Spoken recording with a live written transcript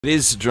It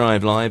is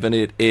Drive Live, and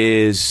it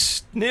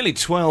is nearly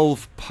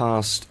 6:12.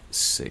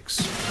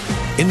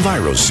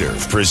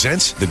 EnviroServe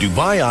presents the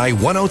Dubai Eye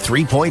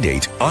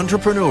 103.8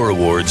 Entrepreneur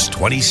Awards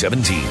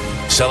 2017,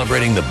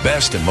 celebrating the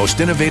best and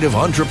most innovative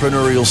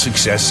entrepreneurial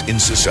success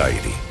in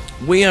society.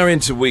 We are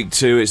into week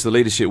 2. It's the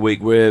Leadership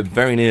Week. We're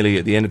very nearly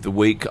at the end of the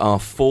week. Our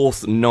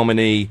 4th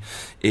nominee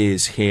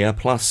is here,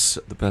 plus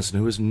the person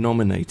who has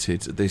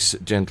nominated this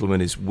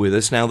gentleman is with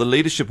us. Now, the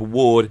Leadership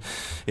Award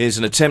is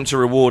an attempt to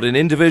reward an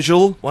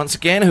individual, once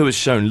again, who has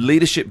shown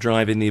leadership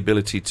drive in the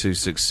ability to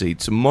succeed.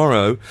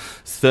 Tomorrow,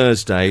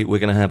 Thursday, we're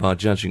going to have our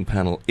judging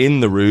panel in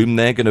the room.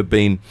 They're going to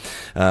be,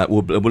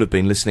 will have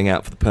been listening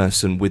out for the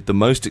person with the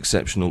most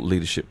exceptional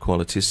leadership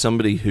qualities,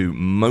 somebody who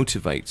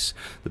motivates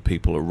the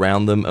people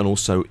around them and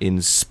also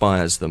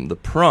inspires them. The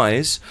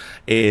prize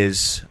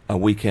is a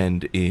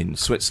weekend in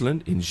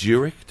Switzerland, in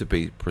Zurich to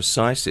be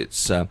precise.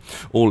 It's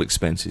all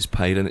expenses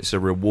paid, and it's a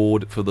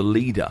reward for the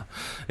leader,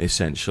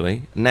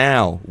 essentially.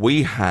 Now,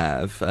 we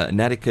have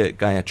Nadeeka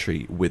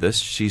Gayathrie with us.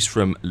 She's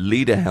from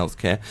Leader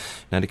Healthcare.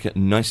 Nadeeka,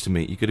 nice to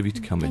meet you. Good of you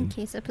to come in. Thank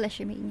you. It's a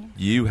pleasure meeting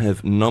you. You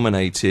have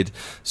nominated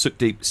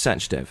Sukhdeep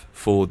Sachdev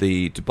for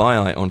the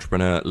Dubai Eye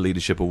Entrepreneur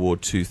Leadership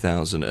Award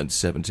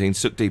 2017.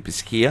 Sukhdeep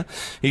is here.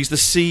 He's the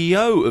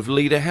CEO of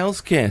Leader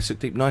Healthcare.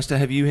 Sukhdeep, nice to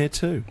have you here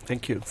too.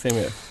 Thank you. Same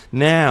here.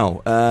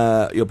 Now,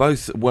 you're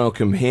both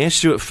welcome here.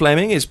 Stuart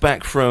Fleming is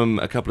back from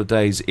a couple of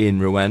days in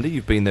Rwanda.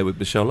 You've been there with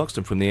Michelle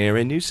Loxton from the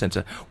ARN News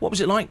Centre. What was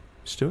it like,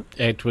 Stuart?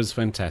 It was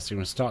fantastic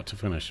from start to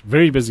finish.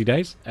 Very busy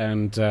days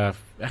and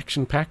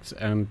action-packed,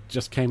 and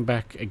just came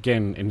back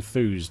again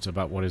enthused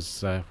about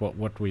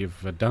what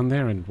we've done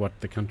there and what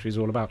the country is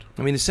all about.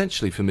 I mean,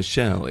 essentially for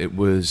Michelle, it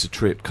was a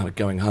trip kind of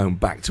going home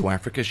back to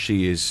Africa.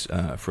 She is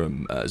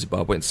from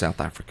Zimbabwe in South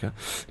Africa,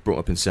 brought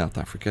up in South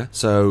Africa.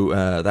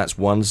 So that's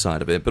one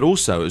side of it. But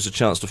also it was a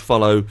chance to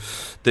follow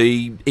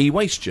the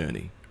e-waste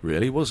journey,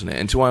 really, wasn't it?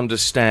 And to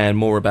understand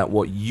more about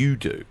what you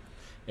do.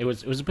 It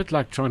was a bit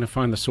like trying to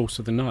find the source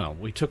of the Nile.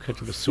 We took her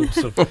to the source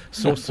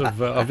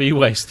of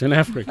e-waste in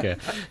Africa.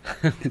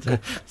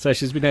 So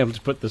she's been able to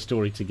put the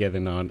story together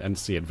now and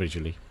see it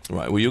visually.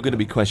 Right, well, you're going to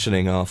be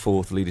questioning our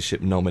 4th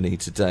leadership nominee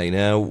today.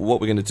 Now, what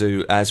we're going to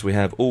do, as we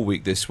have all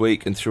week this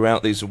week and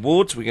throughout these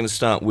awards, we're going to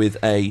start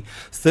with a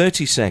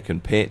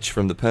 30-second pitch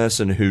from the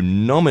person who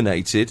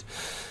nominated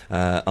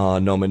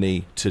our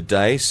nominee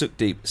today,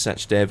 Sukhdeep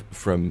Sachdev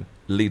from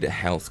Leader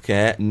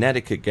Healthcare.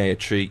 Nadeeka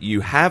Gayathrie,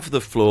 you have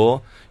the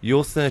floor.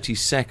 Your 30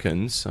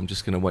 seconds, I'm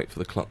just going to wait for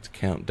the clock to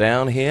count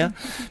down here,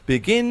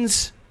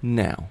 begins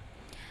now.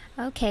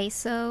 Okay,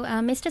 so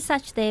Mr.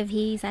 Sachdev,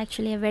 he's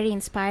actually a very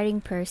inspiring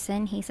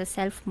person. He's a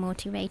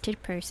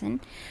self-motivated person.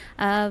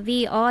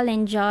 We all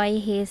enjoy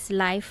his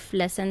life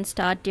lessons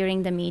taught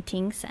during the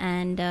meetings,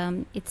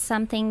 and it's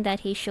something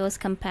that he shows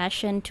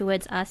compassion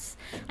towards us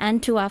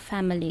and to our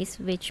families,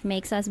 which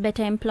makes us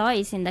better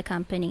employees in the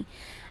company.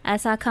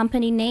 As our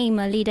company name,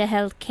 Leader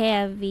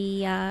Healthcare,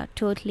 we are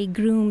totally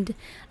groomed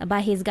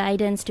by his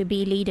guidance to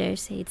be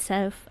leaders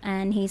itself,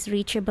 and he's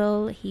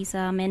reachable, he's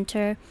a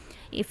mentor.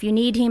 If you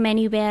need him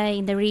anywhere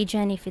in the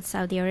region, if it's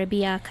Saudi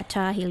Arabia,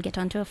 Qatar, he'll get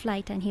onto a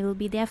flight and he will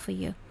be there for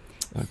you.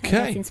 Okay. So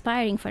that's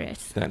inspiring for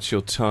us. That's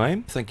your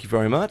time. Thank you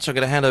very much. I'm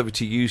going to hand over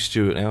to you,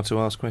 Stuart, now to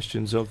ask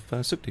questions of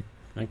Sukhdeep.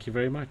 Thank you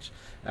very much.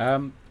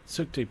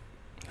 Sukhdeep,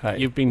 Hi.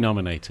 you've been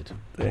nominated.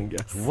 Thank you.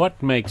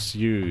 What makes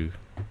you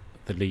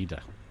the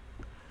leader?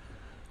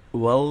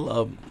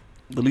 Well,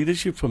 the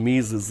leadership for me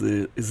is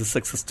a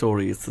success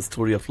story. It's a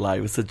story of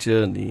life. It's a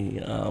journey.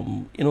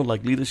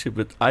 Like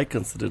leadership, I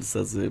consider it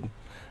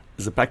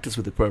as a practice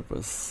with a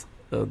purpose.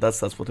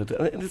 That's what it is.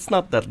 And it's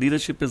not that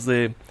leadership is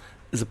a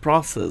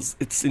process.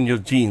 It's in your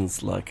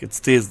genes. Like it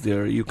stays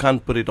there. You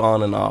can't put it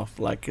on and off.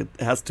 Like it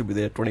has to be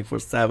there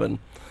 24/7.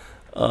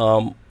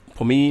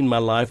 For me, in my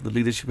life, the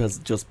leadership has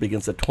just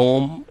begins at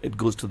home. It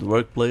goes to the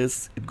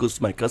workplace. It goes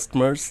to my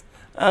customers,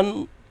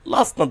 and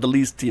last not the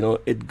least,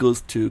 it goes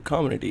to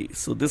community.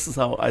 So this is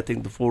how I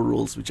think the 4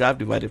 roles which I've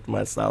divided for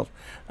myself,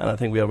 and I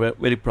think we are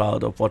very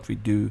proud of what we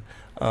do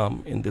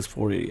in these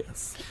 4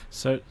 areas.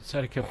 So,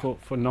 Nadeeka,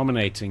 for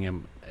nominating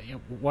him,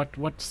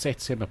 what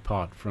sets him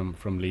apart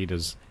from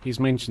leaders? He's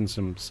mentioned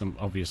some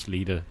obvious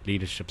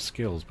leadership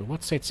skills, but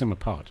what sets him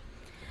apart?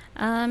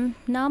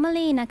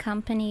 Normally in a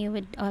company, you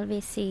would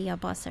always see your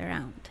boss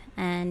around,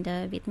 and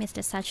with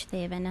Mr.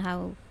 Sachdev and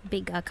how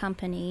big our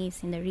company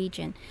is in the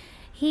region,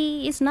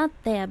 he is not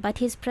there, but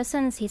his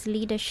presence, his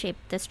leadership,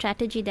 the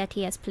strategy that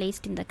he has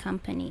placed in the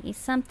company is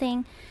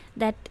something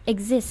that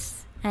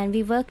exists, and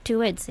we work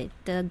towards it.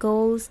 The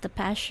goals, the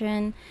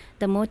passion,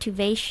 the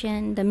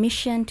motivation, the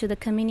mission to the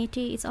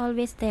community is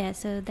always there,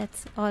 so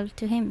that's all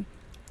to him.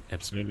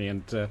 Absolutely.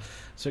 And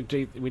so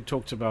we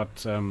talked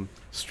about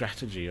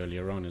strategy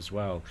earlier on as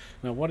well.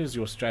 Now, what is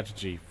your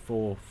strategy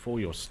for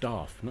your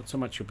staff? Not so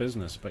much your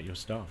business, but your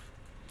staff.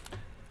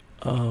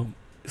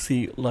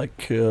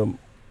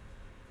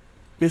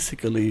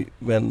 Basically,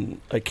 when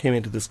I came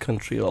into this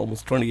country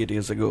almost 28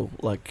 years ago,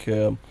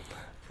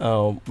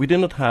 we did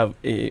not have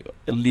a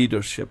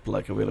leadership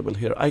available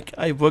here.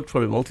 I worked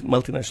for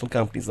multinational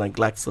companies like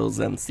Glaxo's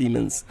and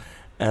Siemens,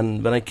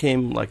 And when I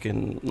came, like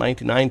in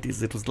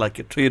 1990s, it was like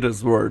a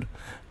trader's world.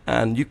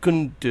 And you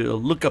couldn't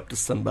look up to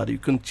somebody, you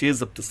couldn't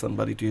chase up to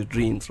somebody to your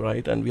dreams,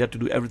 right? And we had to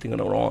do everything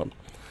on our own.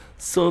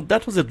 So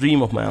that was a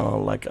dream of my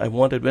own. Like I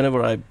wanted,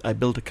 whenever I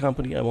built a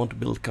company, I want to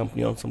build a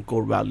company on some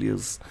core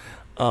values.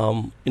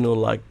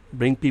 Like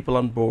bring people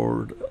on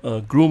board,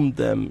 groom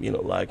them,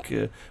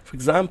 for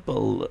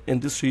example,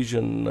 in this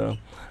region,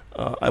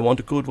 I want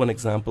to quote one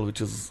example,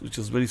 which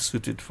is very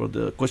suited for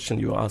the question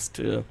you asked.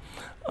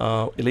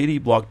 A lady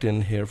walked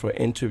in here for an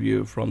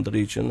interview from the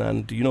region,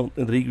 and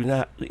in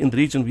the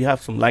region we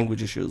have some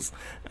language issues,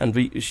 and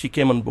she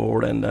came on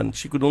board, and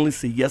she could only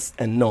say yes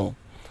and no.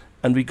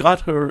 And we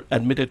got her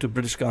admitted to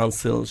British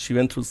Council. She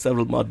went through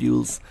several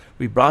modules.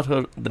 We brought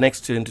her the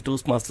next year into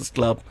Toastmasters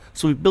Club.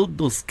 So we built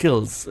those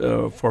skills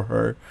for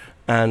her.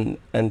 And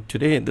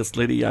today, this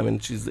lady,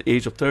 she's the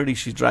age of 30.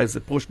 She drives a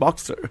Porsche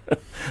Boxster.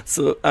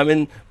 So,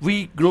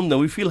 we groom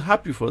them. We feel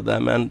happy for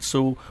them. And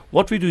so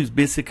what we do is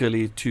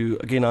basically, to,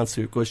 again,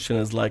 answer your question,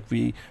 is like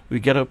we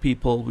get our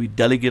people, we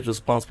delegate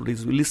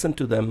responsibilities, we listen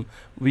to them.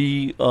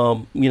 We,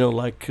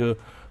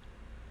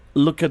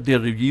 look at their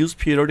reviews,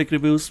 periodic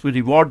reviews. We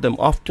reward them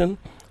often,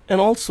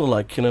 and also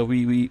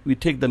we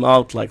take them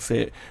out. Like,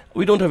 say,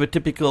 we don't have a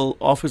typical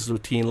office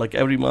routine. Like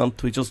every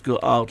month we just go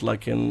out,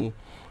 like in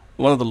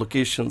one of the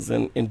locations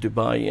in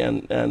Dubai,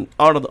 and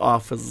out of the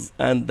office,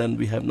 and then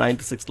we have 9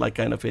 to 6 like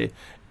kind of a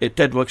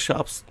TED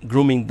workshops,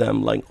 grooming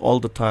them like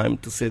all the time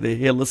to say,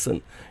 hey,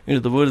 listen,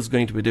 the world is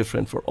going to be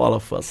different for all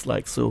of us.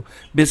 Like, so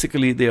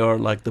basically they are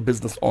like the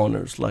business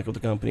owners like of the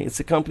company. It's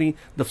a company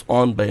that's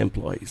owned by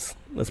employees.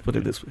 Let's put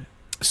it this way.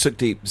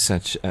 Sukhdeep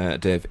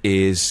Sachdev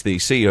is the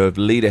CEO of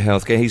Leader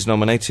Healthcare. He's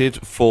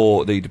nominated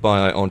for the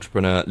Dubai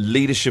Entrepreneur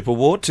Leadership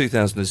Award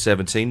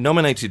 2017,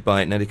 nominated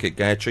by Nadeeka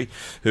Gayathrie,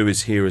 who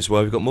is here as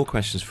well. We've got more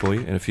questions for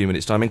you in a few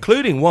minutes' time,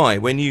 including why,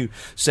 when you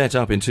set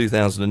up in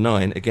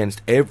 2009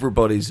 against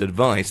everybody's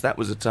advice, that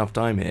was a tough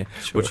time here.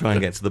 Sure. We'll try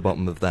and get to the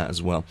bottom of that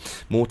as well.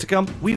 More to come.